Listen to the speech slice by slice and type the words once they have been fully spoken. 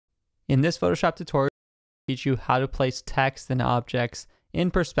In this Photoshop tutorial, I'll teach you how to place text and objects in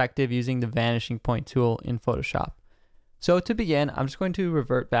perspective using the vanishing point tool in Photoshop. So to begin, I'm just going to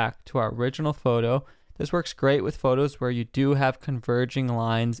revert back to our original photo. This works great with photos where you do have converging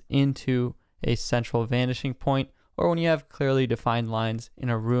lines into a central vanishing point, or when you have clearly defined lines in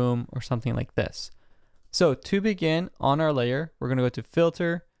a room or something like this. So to begin, on our layer, we're going to go to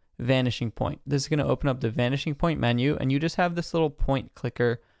Filter, Vanishing Point. This is going to open up the Vanishing Point menu, and you just have this little point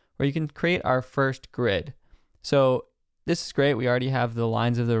clicker where you can create our first grid. So this is great. We already have the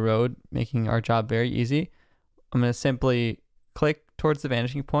lines of the road, making our job very easy. I'm going to simply click towards the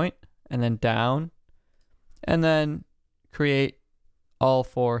vanishing point and then down, and then create all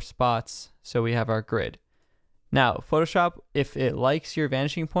 4 spots so we have our grid. Now, Photoshop, if it likes your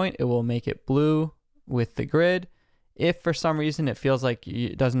vanishing point, it will make it blue with the grid. If for some reason it feels like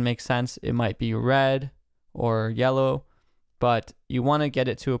it doesn't make sense, it might be red or yellow, but you want to get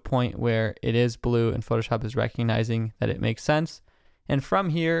it to a point where it is blue and Photoshop is recognizing that it makes sense. And from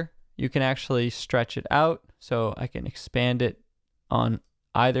here, you can actually stretch it out. So I can expand it on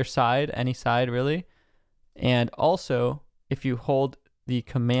either side, any side really. And also, if you hold the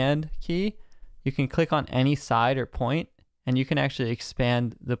Command key, you can click on any side or point, and you can actually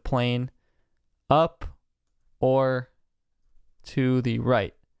expand the plane up or to the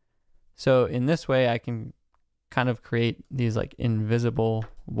right. So in this way, I can kind of create these like invisible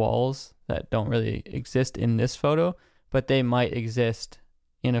walls that don't really exist in this photo, but they might exist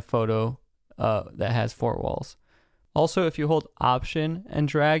in a photo that has 4 walls. Also, if you hold Option and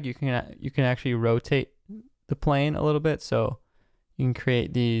drag, you can actually rotate the plane a little bit, so you can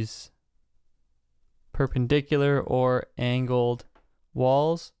create these perpendicular or angled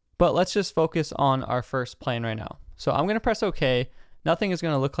walls. But let's just focus on our first plane right now. So I'm going to press OK. Nothing is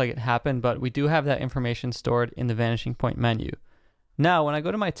going to look like it happened, but we do have that information stored in the vanishing point menu. Now, when I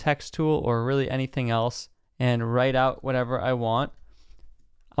go to my text tool or really anything else and write out whatever I want,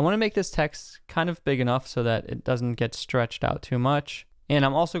 I want to make this text kind of big enough so that it doesn't get stretched out too much. And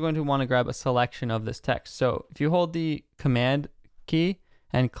I'm also going to want to grab a selection of this text. So if you hold the Command key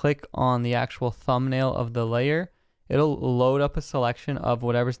and click on the actual thumbnail of the layer, it'll load up a selection of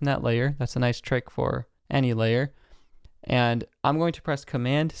whatever's in that layer. That's a nice trick for any layer. And I'm going to press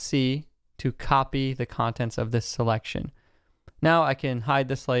Command C to copy the contents of this selection. Now I can hide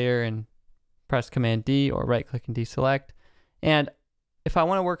this layer and press Command D or right click and deselect. And if I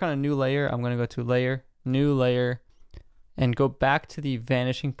want to work on a new layer, I'm going to go to Layer, New Layer, and go back to the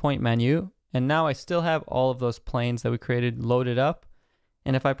Vanishing Point menu. And now I still have all of those planes that we created loaded up.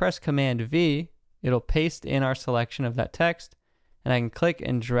 And if I press Command V, it'll paste in our selection of that text, and I can click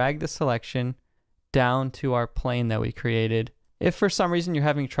and drag the selection down to our plane that we created. If for some reason you're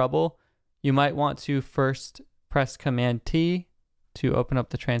having trouble, you might want to first press Command T to open up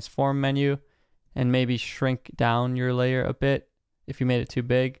the Transform menu and maybe shrink down your layer a bit. If you made it too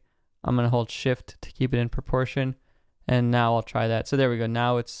big, I'm going to hold Shift to keep it in proportion. And now I'll try that. So there we go.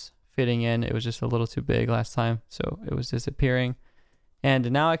 Now it's fitting in. It was just a little too big last time, so it was disappearing.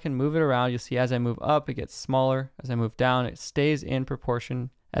 And now I can move it around. You'll see as I move up, it gets smaller. As I move down, it stays in proportion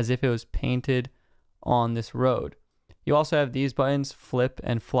as if it was painted on this road. You also have these buttons, flip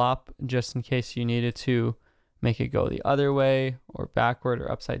and flop, just in case you needed to make it go the other way or backward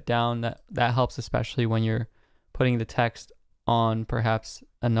or upside down. That helps especially when you're putting the text on perhaps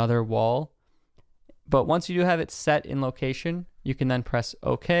another wall. But once you do have it set in location, you can then press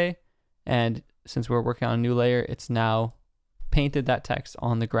OK. And since we're working on a new layer, it's now painted that text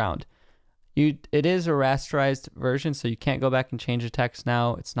on the ground. It is a rasterized version, so you can't go back and change the text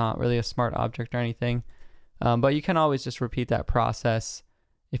now. It's not really a smart object or anything. But you can always just repeat that process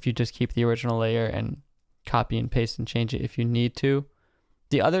if you just keep the original layer and copy and paste and change it if you need to.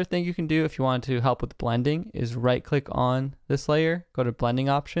 The other thing you can do if you want to help with blending is right click on this layer, go to blending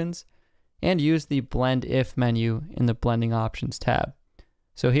options, and use the blend if menu in the blending options tab.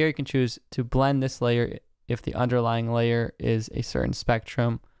 So here you can choose to blend this layer if the underlying layer is a certain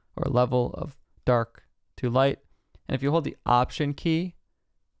spectrum or level of dark to light. And if you hold the Option key,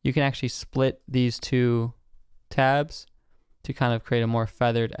 you can actually split these 2 tabs to kind of create a more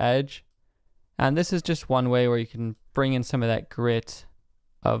feathered edge. And this is just one way where you can bring in some of that grit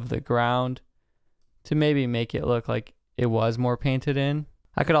of the ground to maybe make it look like it was more painted in.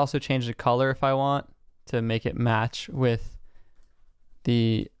 I could also change the color if I want to make it match with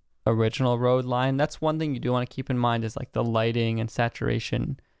the original road line. That's one thing you do want to keep in mind is like the lighting and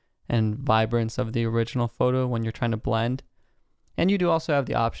saturation and vibrance of the original photo when you're trying to blend. And you do also have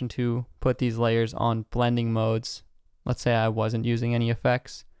the option to put these layers on blending modes. Let's say I wasn't using any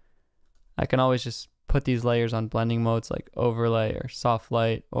effects. I can always just put these layers on blending modes like overlay or soft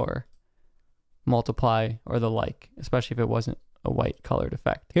light or multiply or the like, especially if it wasn't a white colored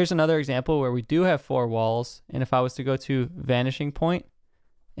effect. Here's another example where we do have 4 walls. And if I was to go to vanishing point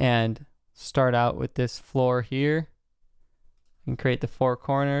and start out with this floor here and create the 4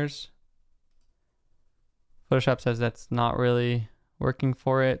 corners, Photoshop says that's not really working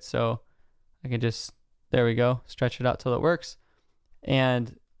for it. So I can just, there we go, stretch it out till it works.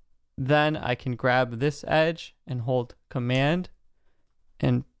 And then I can grab this edge and hold Command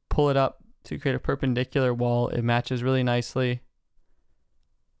and pull it up to create a perpendicular wall. It matches really nicely.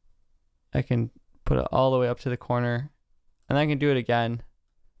 I can put it all the way up to the corner, and I can do it again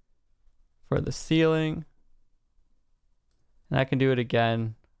for the ceiling, and I can do it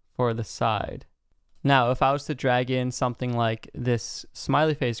again for the side. Now, if I was to drag in something like this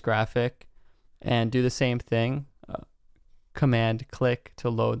smiley face graphic and do the same thing, Command click to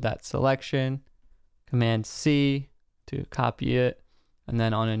load that selection, Command C to copy it, and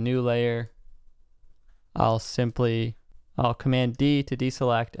then on a new layer, I'll Command D to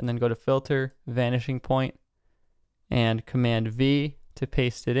deselect, and then go to Filter, Vanishing Point, and Command V to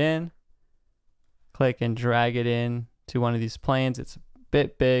paste it in. Click and drag it in to one of these planes. It's a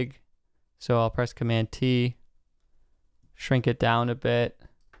bit big, so I'll press Command T, shrink it down a bit.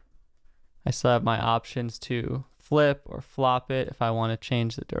 I still have my options to flip or flop it if I want to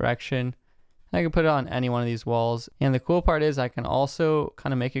change the direction. I can put it on any one of these walls. And the cool part is I can also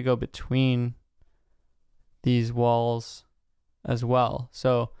kind of make it go between these walls as well.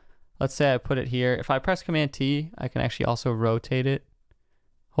 So let's say I put it here. If I press Command T, I can actually also rotate it.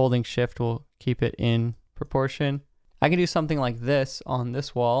 Holding Shift will keep it in proportion. I can do something like this on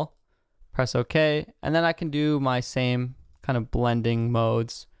this wall. Press OK, and then I can do my same kind of blending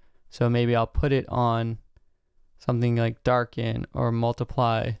modes. So maybe I'll put it on something like darken or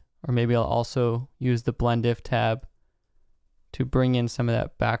multiply, or maybe I'll also use the blend if tab to bring in some of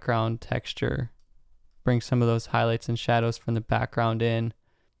that background texture, bring some of those highlights and shadows from the background in.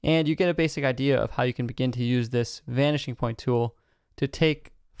 And you get a basic idea of how you can begin to use this vanishing point tool to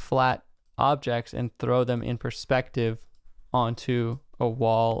take flat objects and throw them in perspective onto a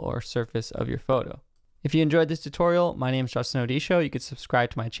wall or surface of your photo. If you enjoyed this tutorial, my name is Justin Odisho. You could subscribe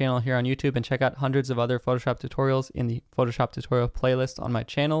to my channel here on YouTube and check out hundreds of other Photoshop tutorials in the Photoshop tutorial playlist on my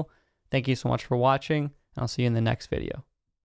channel. Thank you so much for watching, and I'll see you in the next video.